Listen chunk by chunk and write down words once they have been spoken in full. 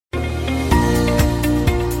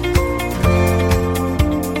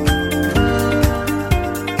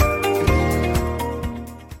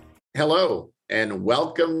Hello, and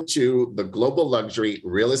welcome to the Global Luxury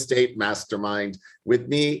Real Estate Mastermind with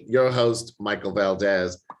me, your host, Michael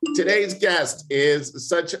Valdez. Today's guest is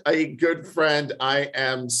such a good friend. I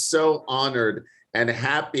am so honored and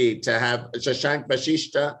happy to have Shashank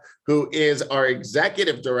Vashishtha, who is our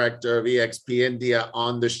Executive Director of EXP India,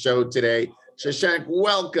 on the show today. Shashank,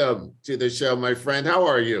 welcome to the show, my friend. How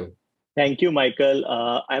are you? Thank you, Michael.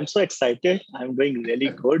 I'm so excited. I'm doing really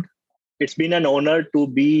good. It's been an honor to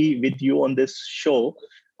be with you on this show.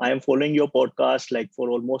 I am following your podcast like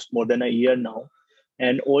for almost more than a year now.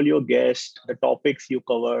 And all your guests, the topics you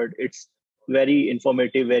covered, it's very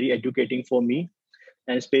informative, very educating for me.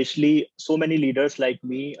 And especially so many leaders like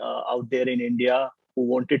me out there in India who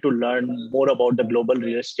wanted to learn more about the global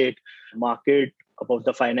real estate market, about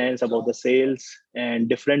the finance, about the sales, and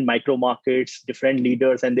different micro markets, different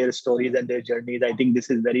leaders and their stories and their journeys. I think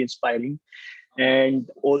this is very inspiring. And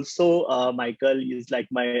also, Michael is like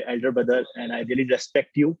my elder brother, and I really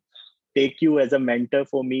respect you, take you as a mentor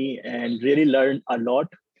for me, and really learn a lot.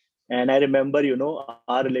 And I remember,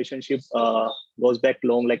 our relationship goes back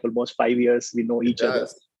long, like almost 5 years. We know It each other.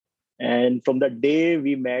 does. And from the day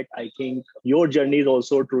we met, I think your journey is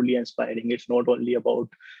also truly inspiring. It's not only about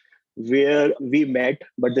where we met,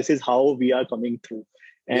 but this is how we are coming through.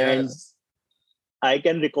 And Yes. I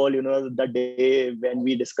can recall, the day when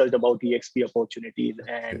we discussed about EXP opportunities,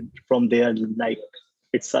 and from there, like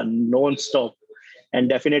it's a non-stop. And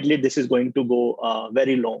definitely, this is going to go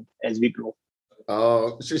very long as we grow.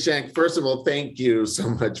 Oh, Shashank, first of all, thank you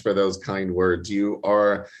so much for those kind words. You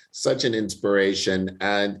are such an inspiration,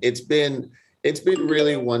 and it's been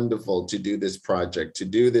really wonderful to do this project, to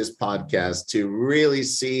do this podcast, to really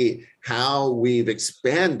see how we've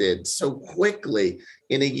expanded so quickly.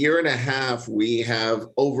 In a year and a half, we have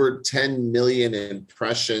over 10 million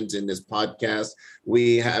impressions in this podcast.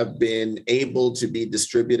 We have been able to be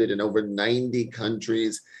distributed in over 90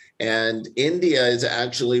 countries. And India is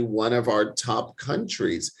actually one of our top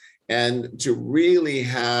countries. And to really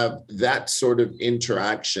have that sort of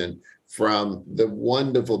interaction from the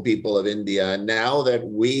wonderful people of India, and now that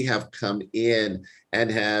we have come in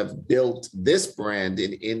and have built this brand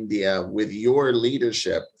in India with your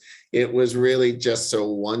leadership, it was really just so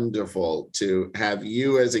wonderful to have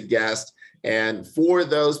you as a guest. And for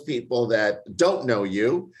those people that don't know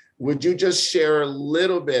you, would you just share a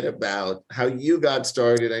little bit about how you got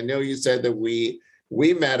started? I know you said that we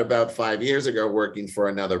met about 5 years ago working for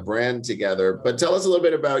another brand together, but tell us a little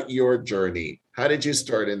bit about your journey. How did you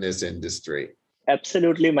start in this industry?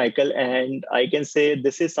 Absolutely, Michael. And I can say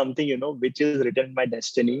this is something, which is written in my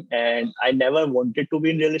destiny. And I never wanted to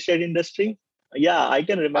be in real estate industry. Yeah, I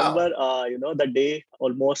can remember, Wow. the day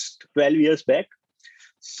almost 12 years back.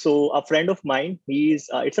 So a friend of mine, it's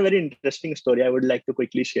a very interesting story I would like to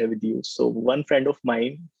quickly share with you. So one friend of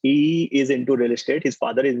mine, he is into real estate. His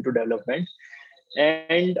father is into development.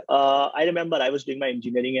 And I remember I was doing my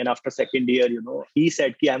engineering, and after second year, he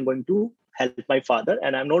said, I'm going to help my father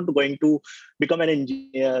and I'm not going to become an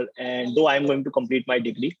engineer, and though I'm going to complete my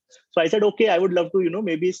degree. So I said, okay, I would love to,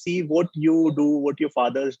 maybe see what you do, what your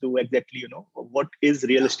fathers do exactly, what is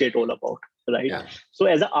real Yeah. estate all about, right? Yeah. So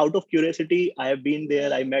as a, out of curiosity, I have been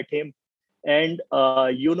there, I met him. And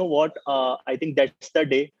you know what? I think that's the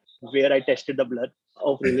day where I tested the blood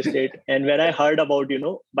of real estate. And when I heard about,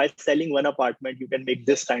 by selling one apartment, you can make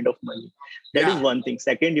this kind of money. That is Yeah. one thing.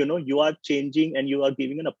 Second, you are changing and you are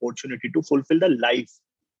giving an opportunity to fulfill the life,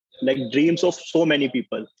 like dreams of so many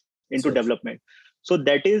people into So true. development. So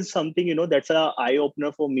that is something, that's a eye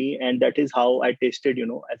opener for me. And that is how I tasted,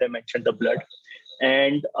 as I mentioned, the blood.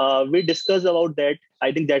 And we discussed about that.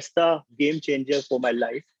 I think that's the game changer for my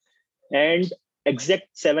life. And exact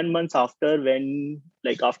 7 months after, when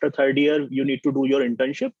like after third year you need to do your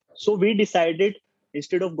internship, so we decided,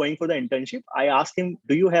 instead of going for the internship, I asked him,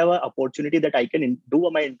 do you have an opportunity that I can do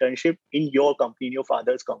my internship in your company, in your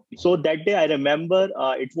father's company? So that day I remember,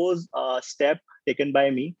 it was a step taken by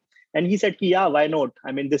me. And he said, yeah, why not?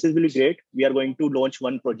 I mean, this is really great, we are going to launch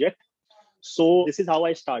one project. So this is how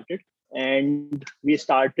I started. And we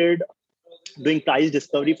started doing price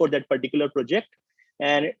discovery for that particular project.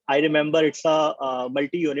 And I remember it's a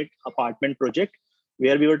multi-unit apartment project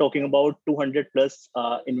where we were talking about 200 plus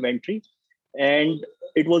inventory. And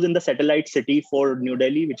it was in the satellite city for New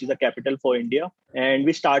Delhi, which is the capital for India. And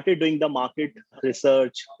we started doing the market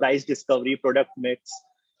research, price discovery, product mix.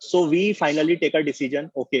 So we finally take a decision,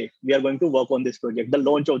 okay, we are going to work on this project, the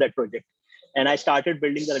launch of that project. And I started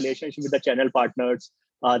building the relationship with the channel partners.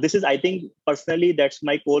 This is, I think, personally, that's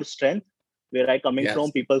my core strength, where I coming from,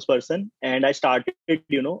 Yes. people's person. And I started,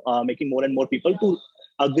 making more and more people to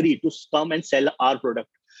agree to come and sell our product.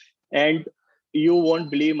 And you won't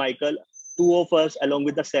believe, Michael, two of us, along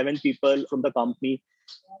with the seven people from the company,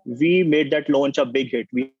 we made that launch a big hit.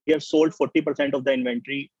 We have sold 40% of the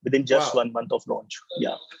inventory within just Wow. 1 month of launch.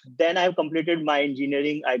 Yeah. Then I have completed my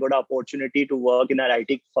engineering. I got an opportunity to work in an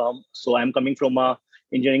IT firm. So I'm coming from a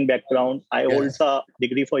engineering background. I hold Yes. a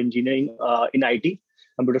degree for engineering in IT,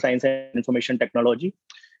 computer science and information technology.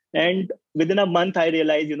 And within a month, I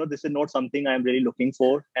realized, this is not something I'm really looking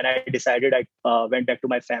for. And I decided, I went back to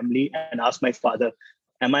my family and asked my father,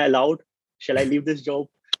 am I allowed? Shall I leave this job?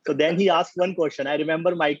 So then he asked one question. I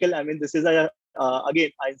remember, Michael, I mean, this is again,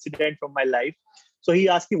 an incident from my life. So he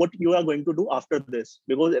asked me what you are going to do after this,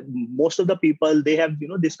 because most of the people, they have,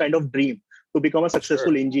 this kind of dream to become a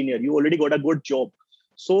successful Sure. engineer. You already got a good job.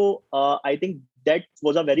 So I think that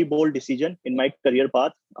was a very bold decision in my career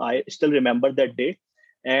path. I still remember that day.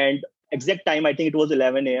 And exact time, I think it was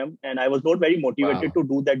 11 a.m. And I was not very motivated Wow. to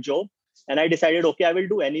do that job. And I decided, okay, I will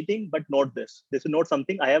do anything, but not this. This is not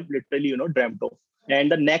something I have literally, dreamt of.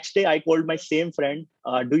 And the next day, I called my same friend.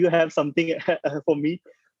 Do you have something for me?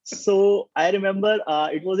 So I remember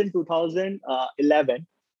it was in 2011,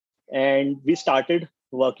 and we started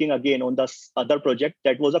working again on this other project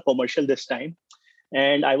that was a commercial this time.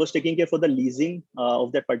 And I was taking care for the leasing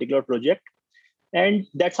of that particular project, and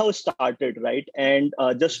that's how it started, right? And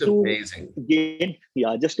It's amazing.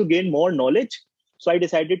 just to gain more knowledge, so I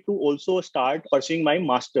decided to also start pursuing my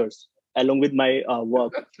masters along with my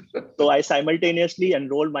work. So I simultaneously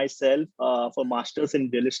enrolled myself for masters in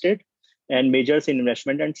real estate and majors in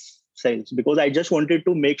investment and sales, because I just wanted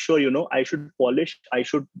to make sure, I should polish, I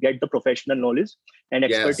should get the professional knowledge and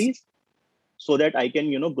Yes. expertise, so that I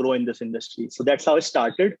can, grow in this industry. So that's how I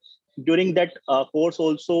started. During that course,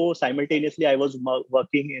 also simultaneously, I was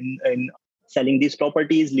working in selling these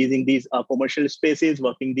properties, leasing these commercial spaces,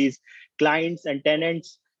 working these clients and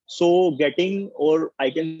tenants. So getting, or I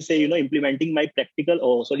can say, implementing my practical,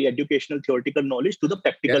 or sorry, educational theoretical knowledge to the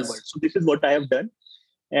practical world. Yes. So this is what I have done.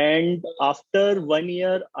 And after 1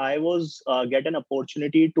 year, I was get an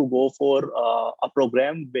opportunity to go for a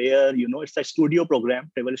program where, it's a studio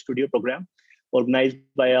program, travel studio program, organized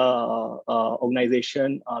by a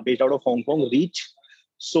organization based out of Hong Kong, Reach.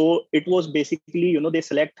 So it was basically, they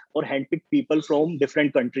select or handpick people from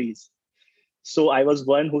different countries. So I was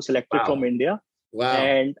one who selected from Wow. India. Wow.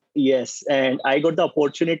 And yes, and I got the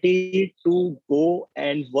opportunity to go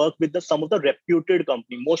and work with some of the reputed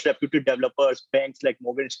company, most reputed developers, banks like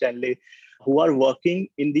Morgan Stanley, who are working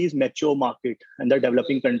in these metro market and the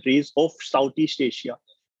developing countries of Southeast Asia,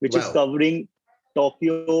 which is Wow. covering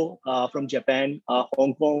Tokyo from Japan,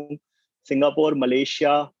 Hong Kong, Singapore,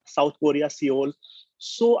 Malaysia, South Korea, Seoul.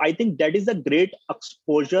 So I think that is a great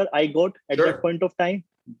exposure I got at that Sure. point of time,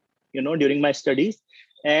 during my studies.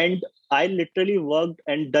 And I literally worked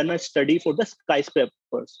and done a study for the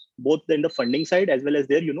skyscrapers, both in the funding side as well as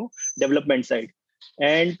their, development side.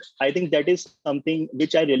 And I think that is something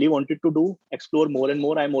which I really wanted to do, explore more and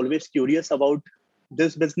more. I'm always curious about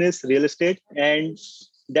this business, real estate, and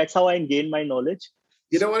that's how I gained my knowledge.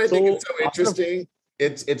 You know what I think is So so after, interesting?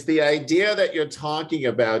 It's the idea that you're talking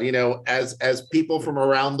about, as people from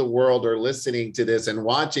around the world are listening to this and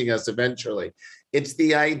watching us eventually. It's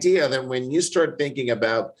the idea that when you start thinking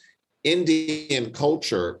about Indian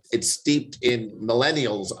culture, it's steeped in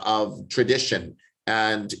millennials of tradition.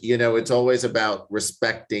 And, it's always about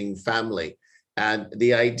respecting family. And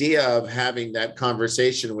the idea of having that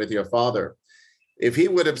conversation with your father, if he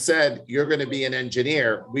would have said, you're going to be an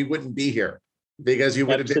engineer, we wouldn't be here because you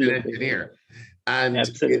would have been an absolutely, engineer. And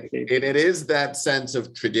absolutely, it is that sense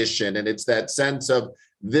of tradition, and it's that sense of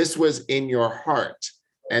this was in your heart.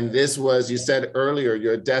 And this was, you said earlier,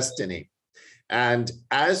 your destiny. And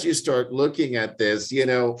as you start looking at this,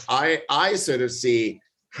 I sort of see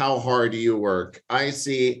how hard you work. I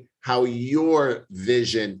see how your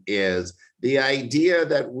vision is. The idea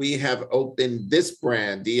that we have opened this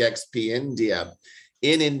brand, EXP India,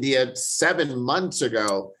 in India 7 months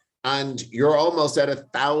ago, and you're almost at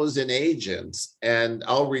 1,000 agents. And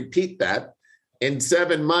I'll repeat that. In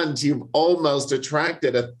 7 months, you've almost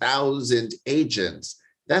attracted 1,000 agents.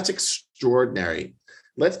 That's extraordinary.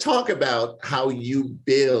 Let's talk about how you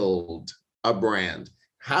build a brand.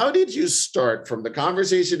 How did you start from the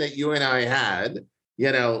conversation that you and I had,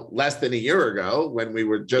 less than a year ago when we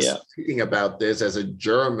were just speaking about this as a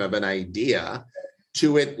germ of an idea,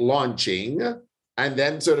 to it launching and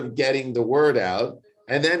then sort of getting the word out,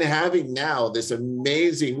 and then having now this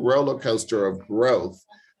amazing roller coaster of growth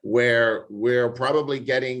where we're probably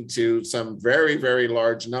getting to some very, very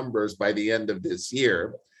large numbers by the end of this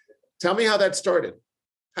year. Tell me how that started.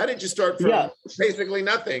 How did you start yeah, from basically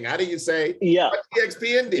nothing? How do you say, yeah. what's EXP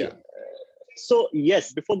India? So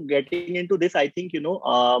yes, before getting into this, I think,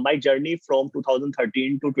 my journey from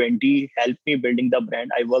 2013 to 20 helped me building the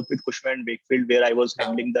brand. I worked with Cushman and Wakefield, where I was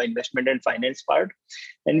handling the investment and finance part.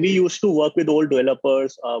 And we used to work with old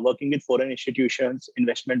developers, working with foreign institutions,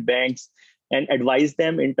 investment banks, and advise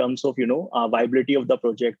them in terms of, viability of the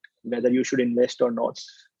project, whether you should invest or not.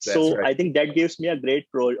 That's So right. I think that gives me a great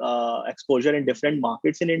exposure in different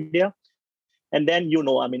markets in India. And then,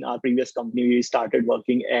 I mean, our previous company, we started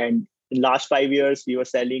working, and in last 5 years, we were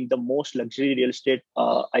selling the most luxury real estate,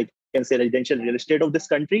 I can say residential real estate of this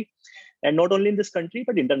country, and not only in this country,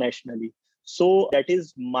 but internationally. So that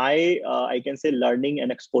is my, I can say, learning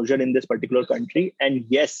and exposure in this particular country. And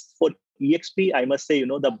yes, for EXP, I must say,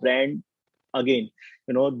 the brand, again,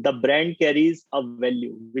 the brand carries a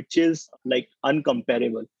value, which is like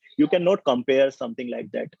uncomparable. You cannot compare something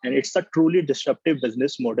like that. And it's a truly disruptive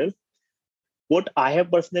business model. What I have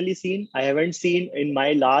personally seen, I haven't seen in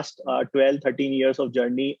my last 12, 13 years of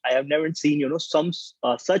journey, I have never seen, some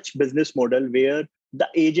such business model where the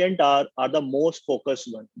agent are the most focused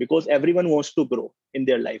one, because everyone wants to grow in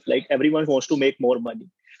their life. Like everyone wants to make more money.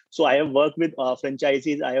 So I have worked with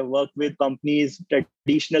franchises. I have worked with companies,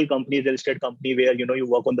 traditional companies, real estate company, where, you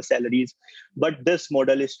work on the salaries. But this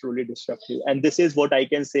model is truly disruptive. And this is what I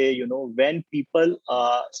can say, when people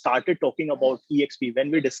started talking about EXP,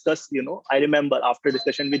 when we discussed, I remember after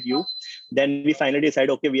discussion with you, then we finally decided,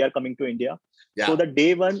 okay, we are coming to India. So Yeah. the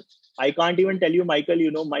day one, I can't even tell you,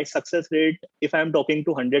 Michael, my success rate, if I'm talking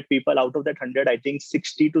to 100 people, out of that 100, I think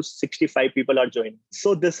 60 to 65 people are joining.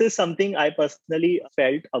 So this is something I personally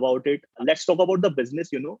felt about it. Let's talk about the business.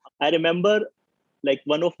 I remember like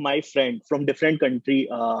one of my friend from different country,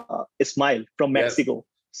 Ismail from Yes. Mexico.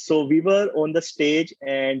 So we were on the stage,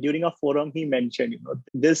 and during a forum, he mentioned,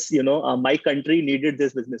 this, my country needed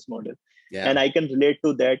this business model. And Yeah. I can relate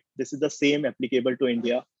to that. This is the same applicable to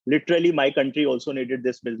India. Literally, my country also needed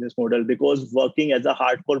this business model, because working as a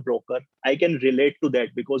hardcore broker, I can relate to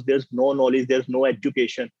that, because there's no knowledge, there's no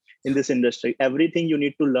education in this industry. Everything you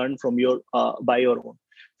need to learn from your by your own,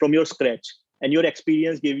 from your scratch, and your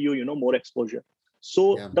experience give you, more exposure.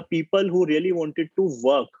 So Yeah. the people who really wanted to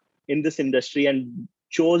work in this industry and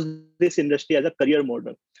chose this industry as a career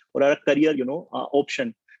model or a career,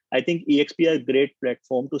 option, I think EXP is a great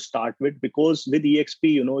platform to start with, because with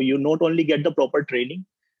EXP, you not only get the proper training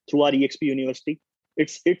through our EXP University,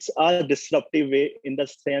 it's a disruptive way, in the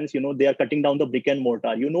sense, they are cutting down the brick and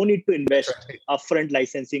mortar. You no need to That's invest right. upfront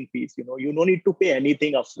licensing fees. You no need to pay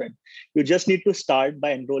anything upfront. You just need to start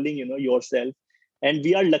by enrolling, yourself. And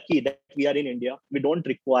we are lucky that we are in India. We don't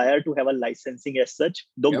require to have a licensing as such,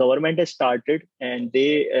 though Yep. government has started, and they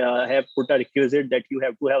have put a requisite that you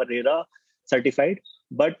have to have a RERA certified.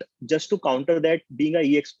 But just to counter that, being a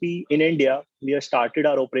EXP in India, we have started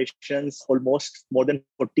our operations almost more than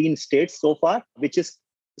 14 states so far, which is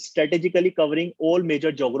strategically covering all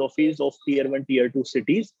major geographies of tier 1, tier 2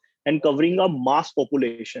 cities, and covering a mass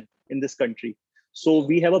population in this country. So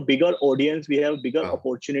we have a bigger audience, we have bigger Wow.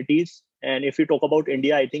 opportunities. And if you talk about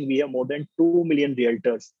India, I think we have more than 2 million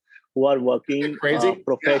realtors who are Isn't it working crazy?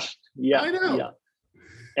 Yeah. yeah, I know. yeah,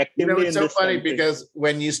 actively It's in so this funny country. because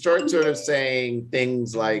when you start sort of saying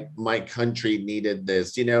things like my country needed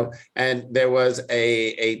this, and there was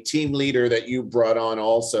a team leader that you brought on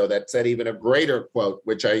also that said even a greater quote,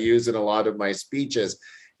 which I use in a lot of my speeches.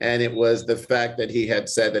 And it was the fact that he had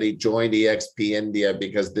said that he joined EXP India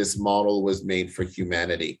because this model was made for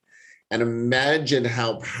humanity. And imagine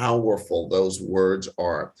how powerful those words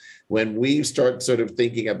are when we start sort of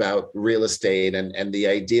thinking about real estate and the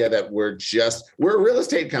idea that we're a real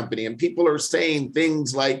estate company, and people are saying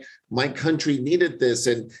things like, my country needed this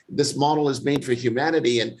and this model is made for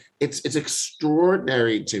humanity. And it's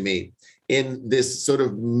extraordinary to me in this sort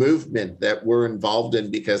of movement that we're involved in,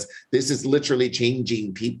 because this is literally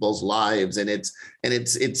changing people's lives. And it's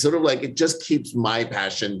sort of like, it just keeps my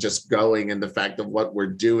passion just going, and the fact of what we're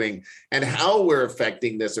doing and how we're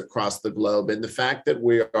affecting this across the globe. And the fact that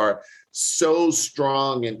we are so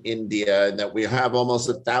strong in India, and that we have almost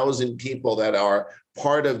 1,000 people that are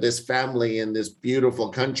part of this family in this beautiful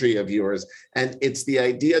country of yours. And it's the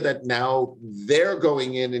idea that now they're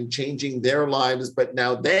going in and changing their lives, but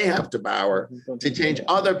now they have the power to change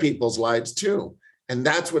other people's lives too. And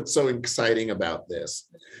that's what's so exciting about this.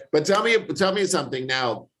 But tell me something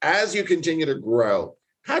now, as you continue to grow,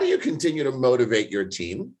 how do you continue to motivate your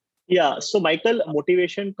team? Yeah. So, Michael,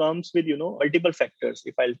 motivation comes with, multiple factors.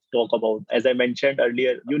 If I'll talk about, as I mentioned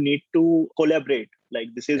earlier, you need to collaborate. Like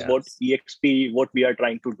this is what Yes. EXP, what we are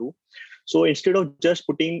trying to do. So instead of just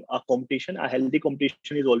putting a competition, a healthy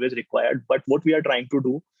competition is always required. But what we are trying to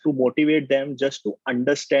do to motivate them just to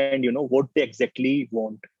understand, what they exactly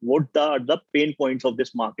want, what the pain points of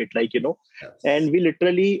this market, Yes. and we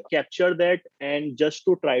literally capture that and just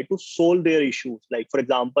to try to solve their issues. Like, for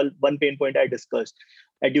example, one pain point I discussed,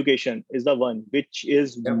 education is the one which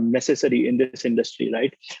is Yep. necessary in this industry,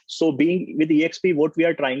 right? So being with EXP, what we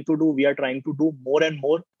are trying to do, we are trying to do more and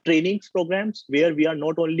more trainings programs where we are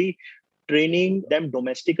not only training them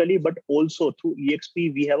domestically, but also through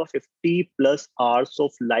EXP, we have a 50 plus hours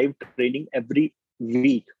of live training every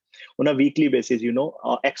week on a weekly basis.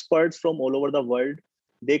 Experts from all over the world,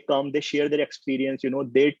 they come, they share their experience,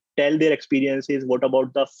 they tell their experiences, what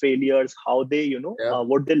about the failures, how they, Yep.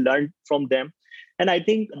 what they learned from them. And I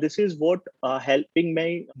think this is what helping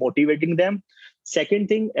me, motivating them. Second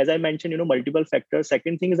thing, as I mentioned, multiple factors.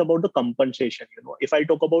 Second thing is about the compensation. If I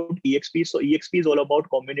talk about EXP, so EXP is all about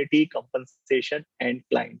community, compensation, and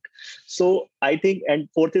client. So I think, and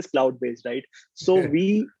fourth is cloud based, right? So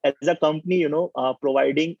we, as a company, are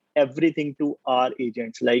providing everything to our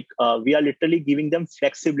agents. Like we are literally giving them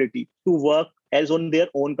flexibility to work as on their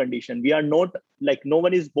own condition. We are not like, no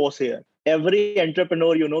one is boss here. Every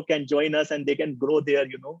entrepreneur, can join us and they can grow there.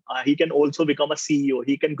 He can also become a CEO.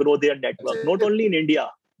 He can grow their That's network, not it. only in India,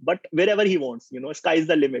 but wherever he wants. Sky is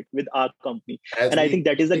the limit with our company. As And I we think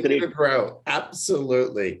that is a continue to great, grow.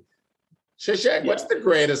 Absolutely. Shashank, what's yeah. the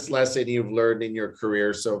greatest lesson you've learned in your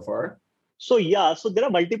career so far? So yeah, so there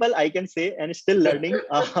are multiple I can say, and still learning.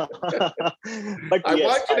 But I yes,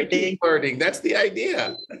 want you I to keep think, learning. That's the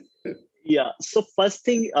idea. yeah. So first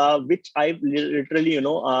thing, which I literally,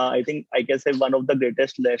 I think I can say one of the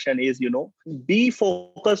greatest lesson is, be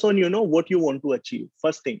focused on, what you want to achieve.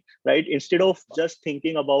 First thing, right? Instead of just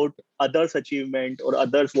thinking about others' achievement or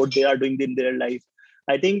others what they are doing in their life,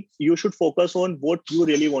 I think you should focus on what you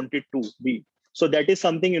really wanted to be. So that is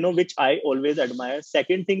something, which I always admire.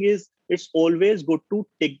 Second thing is, it's always good to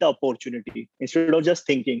take the opportunity instead of just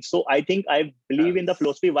thinking. So I think I believe in the Yes.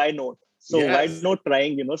 philosophy, why not? So why Yes. not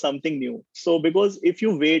trying, something new? So because if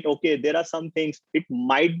you wait, okay, there are some things, it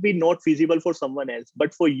might be not feasible for someone else,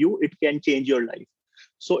 but for you, it can change your life.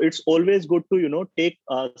 So it's always good to, take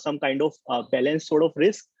some kind of balanced sort of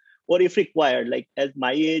risk, or if required, like as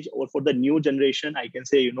my age or for the new generation, I can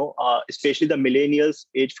say, especially the millennials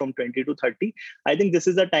age from 20 to 30, I think this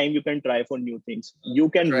is the time you can try for new things. You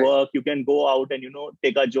That's can right. work, you can go out and,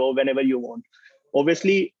 take a job whenever you want.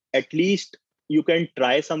 Obviously, at least you can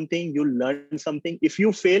try something, you learn something. If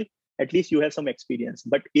you fail, at least you have some experience.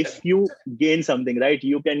 But if you gain something, right,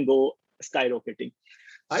 you can go skyrocketing.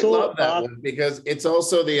 I So love that one because it's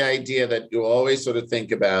also the idea that you always sort of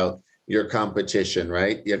think about your competition,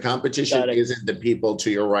 right? Your competition correct. isn't the people to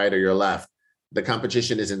your right or your left. The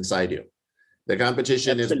competition is inside you. The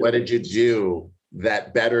competition is what did Absolutely. you do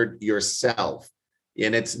that bettered yourself?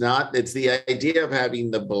 And it's the idea of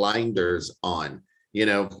having the blinders on.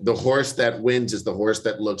 The horse that wins is the horse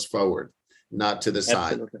that looks forward, not to the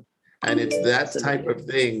side. Absolutely. And it's that type Absolutely. of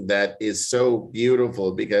thing that is so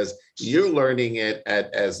beautiful because you're learning it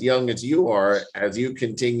at as young as you are, as you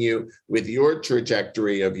continue with your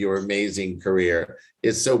trajectory of your amazing career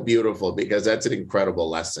is so beautiful because that's an incredible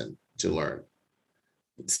lesson to learn.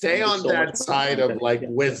 Stay Thank you on so much that for side of encouraging. like Yeah.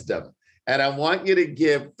 wisdom. And I want you to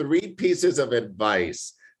give 3 pieces of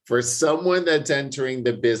advice for someone that's entering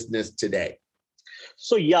the business today.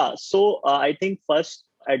 So yeah, so I think first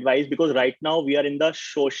advice, because right now we are in the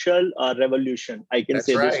social revolution, I can That's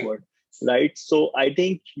say this right. word, right? So I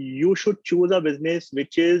think you should choose a business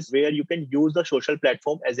which is where you can use the social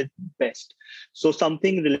platform as its best. So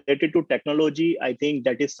something related to technology, I think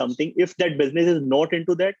that is something. If that business is not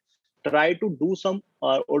into that, try to do some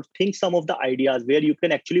or think some of the ideas where you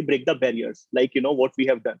can actually break the barriers, like what we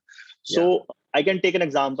have done. Yeah. So I can take an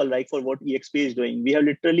example, like for what EXP is doing. We have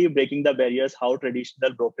literally breaking the barriers, how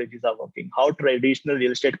traditional brokerages are working, how traditional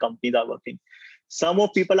real estate companies are working. Some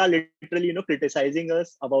of people are literally, criticizing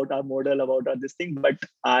us about our model, about our this thing, but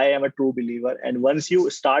I am a true believer. And once you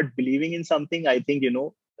start believing in something, I think,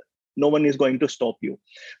 no one is going to stop you.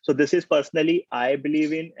 So this is personally I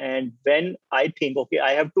believe in. And when I think, okay,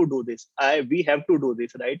 I have to do this, we have to do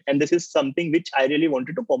this, right? And this is something which I really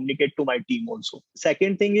wanted to communicate to my team also.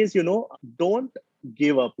 Second thing is, don't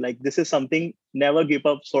give up. Like, this is something, never give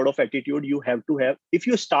up sort of attitude you have to have. If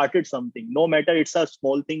you started something, no matter it's a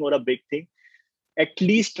small thing or a big thing, at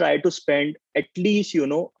least try to spend at least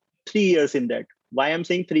 3 years in that. Why I'm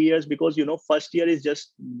saying 3 years? Because first year is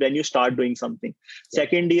just when you start doing something. Yeah.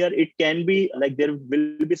 Second year, it can be like there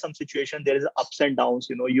will be some situation, there is ups and downs.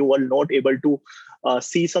 You are not able to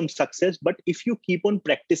see some success. But if you keep on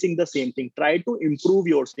practicing the same thing, try to improve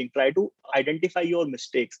your thing, try to identify your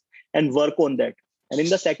mistakes and work on that. And in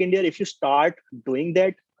the second year, if you start doing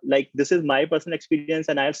that, like this is my personal experience,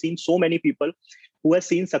 and I have seen so many people who have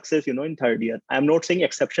seen success, in third year. I'm not saying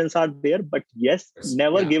exceptions are there, but yes,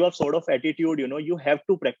 never give up sort of attitude. You have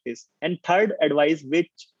to practice. And third advice, which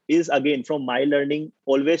is again from my learning,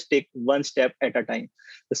 always take one step at a time.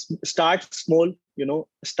 Start small,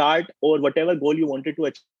 start, or whatever goal you wanted to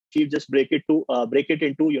achieve, just break it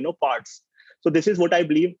into parts. So this is what I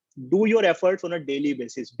believe. Do your efforts on a daily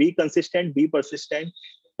basis. Be consistent, be persistent,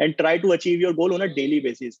 and try to achieve your goal on a daily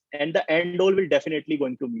basis. And the end goal will definitely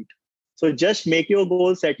going to meet. So just make your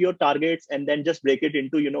goals, set your targets, and then just break it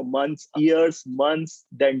into, months, years, months,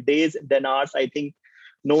 then days, then hours. I think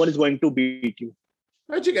no one is going to beat you.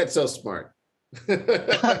 How'd you get so smart? From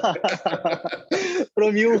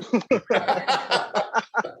you.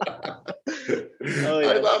 Oh,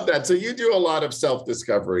 yes. I love that. So you do a lot of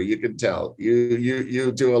self-discovery. You can tell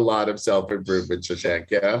you do a lot of self-improvement,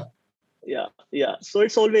 Shashank. Yeah. So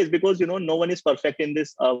it's always because no one is perfect in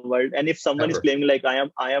this world, and if someone is claiming like I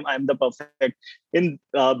am the perfect in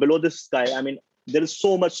below this sky, I mean, there is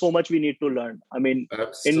so much we need to learn. I mean,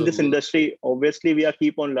 absolutely. In this industry, obviously we are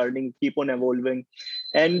keep on learning, keep on evolving,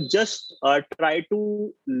 and just try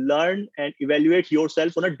to learn and evaluate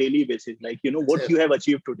yourself on a daily basis, like what you have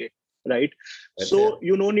achieved today, right? So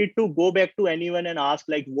you no need to go back to anyone and ask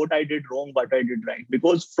like what I did wrong, what I did right,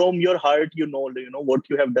 because from your heart you know what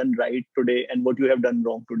you have done right today and what you have done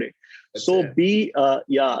wrong today. So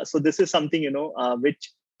so this is something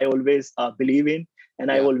which I always believe in,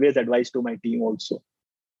 and I always advise to my team also.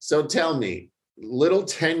 So tell me, little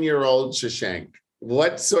 10-year-old Shashank,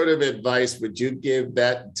 what sort of advice would you give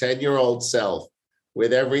that 10-year-old self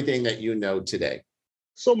with everything that you know today?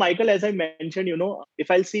 So, Michael, as I mentioned, if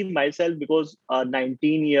I'll see myself, because a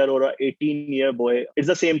 19-year or a 18-year boy, it's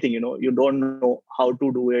the same thing, you don't know how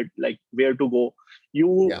to do it, like where to go.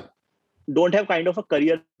 You don't have kind of a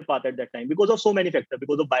career path at that time because of so many factors,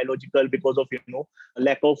 because of biological, because of,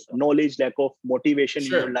 lack of knowledge, lack of motivation in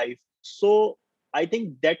your life. So I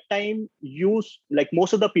think that time like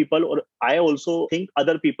most of the people, or I also think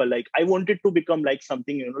other people, like I wanted to become like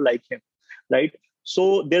something, like him, right?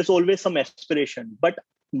 So there's always some aspiration. But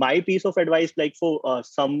my piece of advice, like for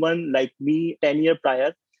someone like me 10 years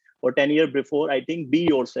prior or 10 years before, I think be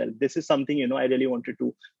yourself. This is something, I really wanted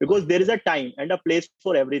to, because there is a time and a place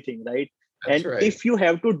for everything, right? That's right. If you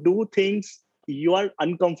have to do things you are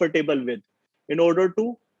uncomfortable with in order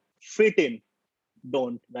to fit in,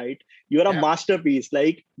 don't, right? You're a masterpiece.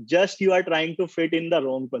 Like just you are trying to fit in the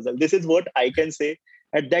wrong puzzle. This is what I can say.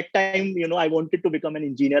 At that time, I wanted to become an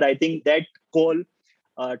engineer. I think that call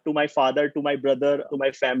to my father, to my brother, to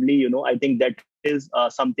my family, I think that is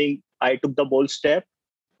something I took the bold step.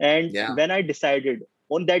 And when I decided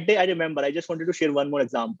on that day, I remember, I just wanted to share one more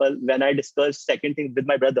example. When I discussed second thing with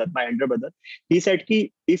my brother, my elder brother, he said,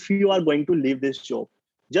 if you are going to leave this job,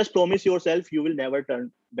 just promise yourself you will never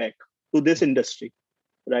turn back to this industry,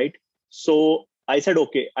 right? So I said,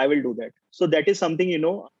 okay, I will do that. So that is something,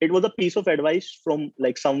 it was a piece of advice from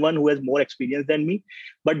like someone who has more experience than me.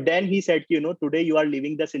 But then he said, today you are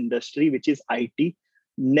leaving this industry, which is IT.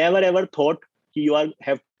 Never ever thought you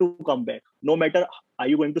have to come back. No matter are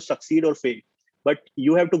you going to succeed or fail, but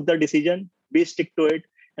you have took the decision, be stick to it.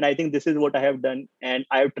 And I think this is what I have done. And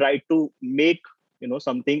I have tried to make,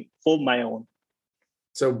 something for my own.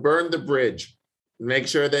 So burn the bridge. Make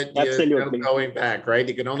sure that you're not going back, right?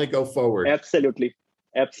 You can only go forward. Absolutely.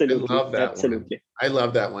 I love that one. I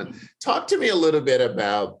love that one. Talk to me a little bit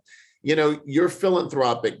about, your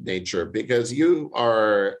philanthropic nature, because you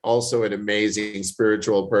are also an amazing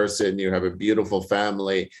spiritual person. You have a beautiful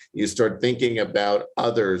family. You start thinking about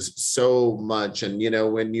others so much. And,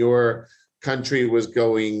 when your country was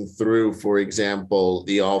going through, for example,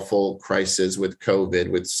 the awful crisis with COVID,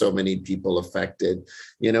 with so many people affected,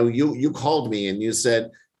 you called me and you said,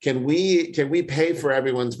 can we pay for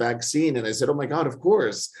everyone's vaccine? And I said, oh my God, of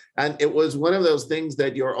course. And it was one of those things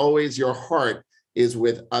that your heart is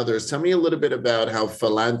with others. Tell me a little bit about how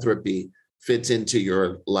philanthropy fits into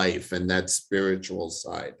your life and that spiritual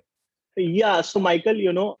side. Yeah. So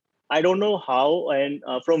Michael, I don't know how and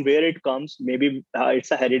from where it comes. Maybe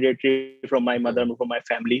it's a hereditary from my mother, from my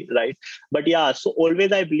family, right? But yeah, so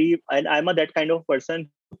always I believe, and I'm that kind of person,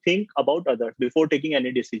 think about others before taking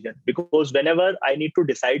any decision. Because whenever I need to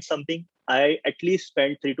decide something, I at least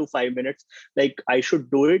spend 3 to 5 minutes, like I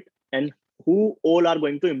should do it. And who all are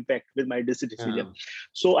going to impact with my decision.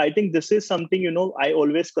 So I think this is something, I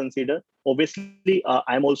always consider. Obviously,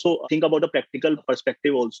 I'm also think about the practical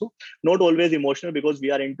perspective also, not always emotional, because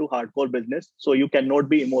we are into hardcore business. So you cannot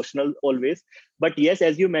be emotional always. But yes,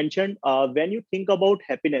 as you mentioned, when you think about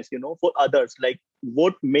happiness, for others, like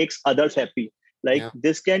what makes others happy, like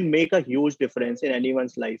this can make a huge difference in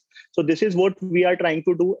anyone's life. So this is what we are trying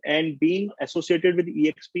to do, and being associated with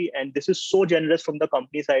EXP, and this is so generous from the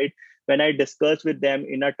company side. When I discussed with them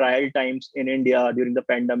in our trial times in India during the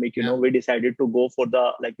pandemic, we decided to go for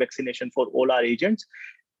the vaccination for all our agents.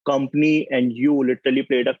 Company and you literally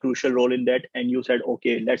played a crucial role in that, and you said,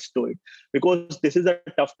 okay, let's do it, because this is a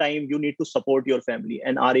tough time. You need to support your family,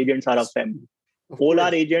 and our agents are a family. All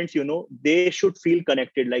our agents, they should feel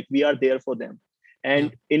connected, like we are there for them.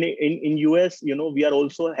 And in US, we are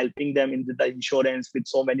also helping them in the insurance with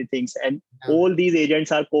so many things, and all these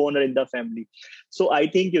agents are co-owner in the family. So I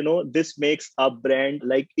think, this makes a brand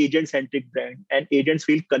like agent centric brand, and agents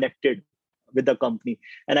feel connected with the company.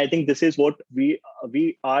 And I think this is what we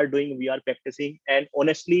are doing, we are practicing. And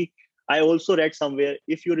honestly, I also read somewhere,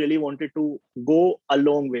 if you really wanted to go a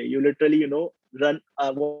long way, you literally,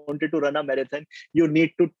 wanted to run a marathon, you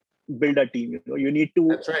need to build a team. You need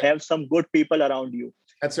to have some good people around you.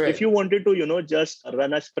 That's right. If you wanted to, just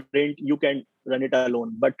run a sprint, you can run it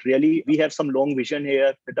alone. But really, we have some long vision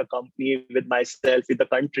here with the company, with myself, with the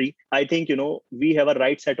country. I think, we have a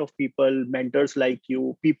right set of people, mentors like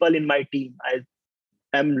you, people in my team. I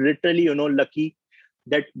am literally, lucky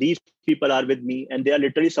that these people are with me, and they are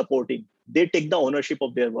literally supporting. They take the ownership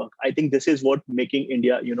of their work. I think this is what making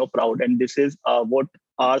India, proud. And this is what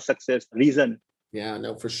our success reason. Yeah,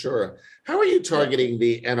 no, for sure. How are you targeting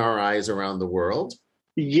the NRIs around the world?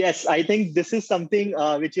 Yes, I think this is something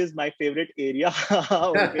which is my favorite area,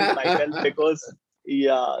 Michael, because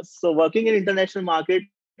so working in international market,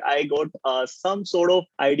 I got some sort of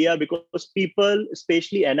idea, because people,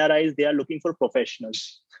 especially NRIs, they are looking for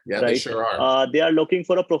professionals. Yeah, right? They sure are. They are looking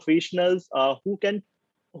for a professionals who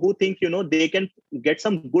think, they can get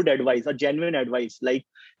some good advice, or genuine advice. Like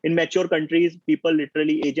in mature countries,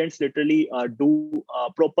 agents literally do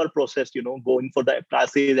proper process, going for the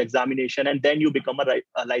classes, examination, and then you become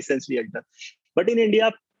a licensed realtor. But in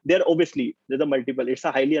India, there's a multiple, it's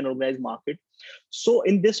a highly unorganized market. So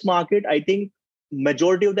in this market, I think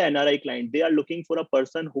majority of the NRI client, they are looking for a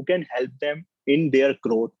person who can help them in their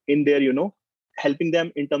growth, in their, helping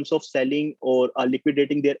them in terms of selling or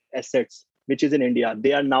liquidating their assets, which is in India.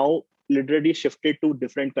 They are now literally shifted to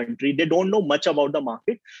different country. They don't know much about the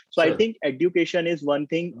market. So I think education is one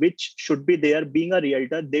thing which should be there. Being a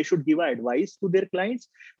realtor, they should give advice to their clients,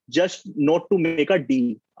 just not to make a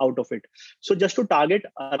deal out of it. So just to target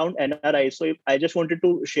around NRI. So I just wanted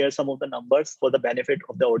to share some of the numbers for the benefit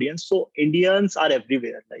of the audience. So Indians are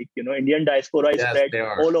everywhere. Indian diaspora is spread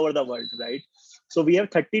all over the world, right? So we have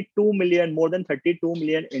 32 million, more than 32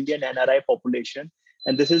 million Indian NRI population.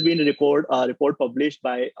 And this has been a report published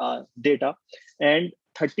by Data. And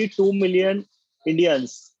 32 million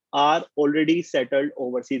Indians are already settled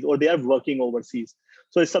overseas, or they are working overseas.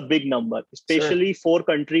 So it's a big number, especially 4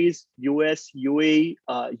 countries: US, UAE,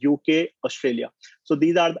 UK, Australia. So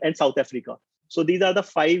these are, and South Africa. So these are the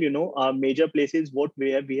 5, major places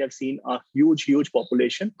where we have seen a huge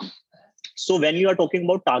population. So when you are talking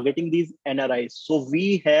about targeting these NRIs, so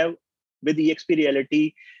we have with EXP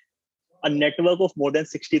Realty a network of more than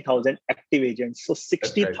 60,000 active agents. So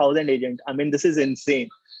 60,000 agents. I mean, this is insane.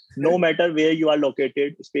 No matter where you are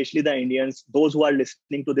located, especially the Indians, those who are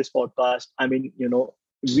listening to this podcast, I mean,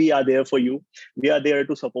 we are there for you. We are there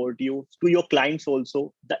to support you. To your clients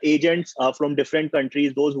also, the agents are from different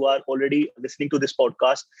countries, those who are already listening to this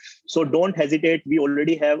podcast. So don't hesitate. We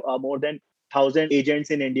already have more than 1,000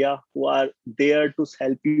 agents in India who are there to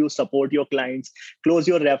help you support your clients, close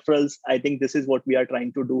your referrals. I think this is what we are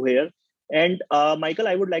trying to do here. And Michael,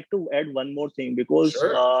 I would like to add one more thing, because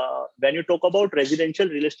when you talk about residential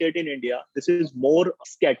real estate in India, this is more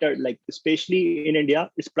scattered, like especially in India,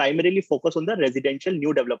 it's primarily focused on the residential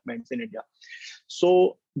new developments in India.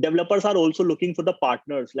 So developers are also looking for the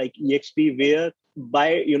partners like EXP, where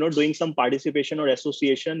by, doing some participation or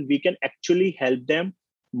association, we can actually help them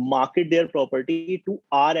market their property to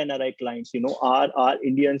our NRI clients, our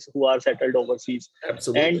Indians who are settled overseas.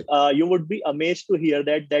 Absolutely. And you would be amazed to hear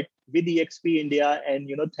that with EXP India, and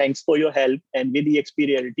thanks for your help, and with EXP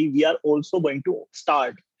Realty, we are also going to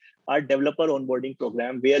start our developer onboarding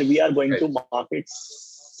program, where we are going to market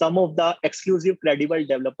some of the exclusive credible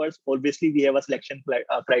developers. Obviously, we have a selection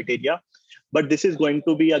criteria, but this is going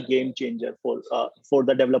to be a game changer for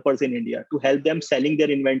the developers in India, to help them selling their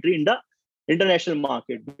inventory international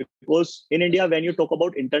market. Because in India, when you talk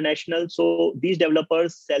about international, so these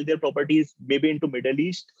developers sell their properties maybe into Middle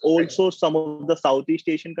East, also some of the Southeast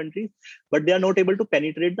Asian countries, but they are not able to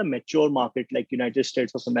penetrate the mature market like United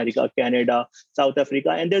States of America, Canada, South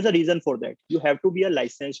Africa. And there's a reason for that. You have to be a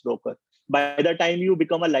licensed broker. By the time you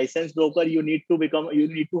become a licensed broker, you need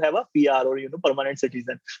to have a PR or permanent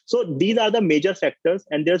citizen. So these are the major factors,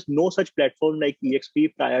 and there's no such platform like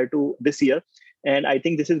EXP prior to this year. And I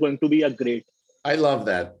think this is going to be a great. I love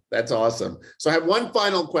that. That's awesome. So I have one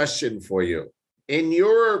final question for you. In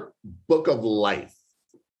your book of life,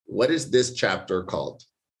 what is this chapter called?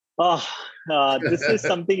 This is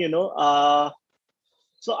something,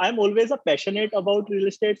 so I'm always a passionate about real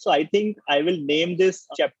estate. So I think I will name this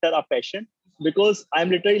chapter a passion, because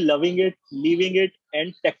I'm literally loving it, living it,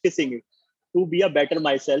 and practicing it to be a better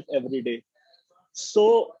myself every day.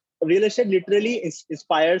 So real estate literally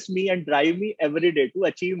inspires me and drive me every day to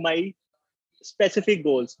achieve my specific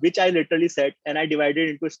goals, which I literally set, and I divided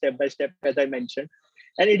into step by step, as I mentioned.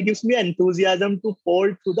 And it gives me enthusiasm to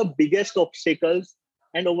fall through the biggest obstacles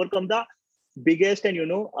and overcome the biggest and,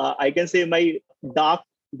 I can say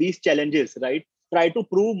these challenges, right? Try to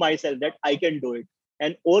prove myself that I can do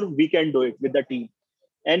it, or we can do it with the team.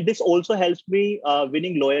 And this also helps me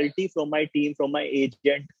winning loyalty from my team, from my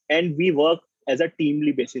agent, and we work as a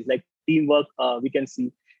teamly basis, like teamwork, we can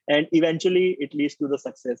see. And eventually it leads to the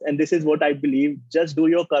success. And this is what I believe. Just do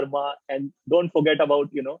your karma and don't forget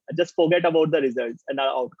about, just forget about the results and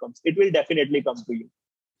our outcomes. It will definitely come to you.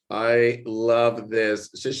 I love this.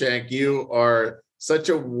 Shashank, you are such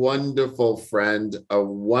a wonderful friend, a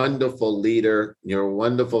wonderful leader. You're a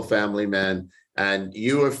wonderful family man, and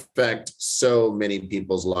you affect so many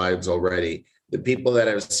people's lives already. The people that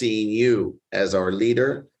have seen you as our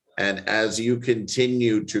leader, and as you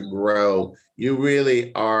continue to grow, you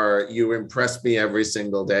really are, you impress me every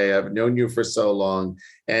single day. I've known you for so long,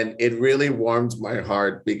 and it really warms my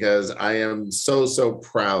heart because I am so, so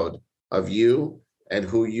proud of you and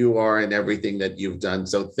who you are and everything that you've done.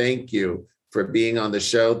 So thank you for being on the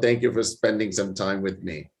show. Thank you for spending some time with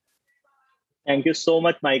me. Thank you so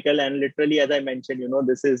much, Michael. And literally, as I mentioned,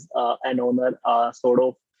 this is an honor, sort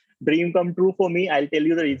of dream come true for me. I'll tell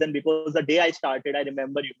you the reason, because the day I started, I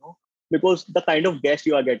remember, because the kind of guest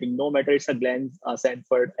you are getting, no matter it's a Glenn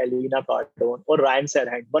Sanford, Elena Cardone, or Ryan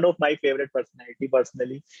Serhant, one of my favorite personality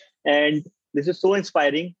personally. And this is so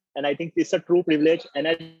inspiring. And I think it's a true privilege. And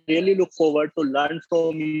I really look forward to learn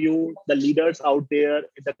from you, the leaders out there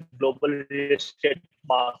in the global real estate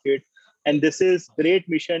market. And this is great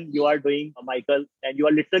mission you are doing, Michael, and you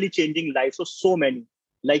are literally changing lives of so many.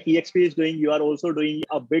 Like EXP is doing, you are also doing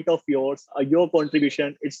a bit of yours, your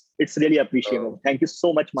contribution. It's really appreciable. Thank you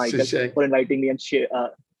so much, Michael, Shashank, for inviting me and share.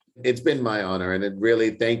 It's been my honor, and it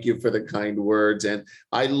really thank you for the kind words. And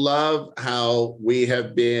I love how we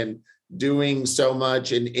have been doing so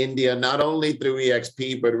much in India, not only through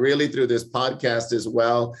EXP, but really through this podcast as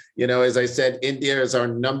well. As I said, India is our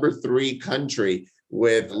number 3 country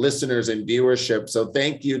with listeners and viewership. So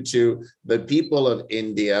thank you to the people of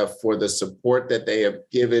India for the support that they have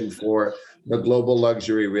given for the Global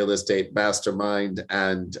Luxury Real Estate Mastermind.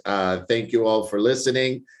 And thank you all for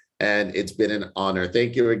listening. And it's been an honor.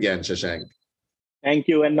 Thank you again, Shashank. Thank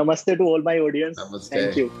you. And namaste to all my audience. Namaste.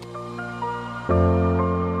 Thank you.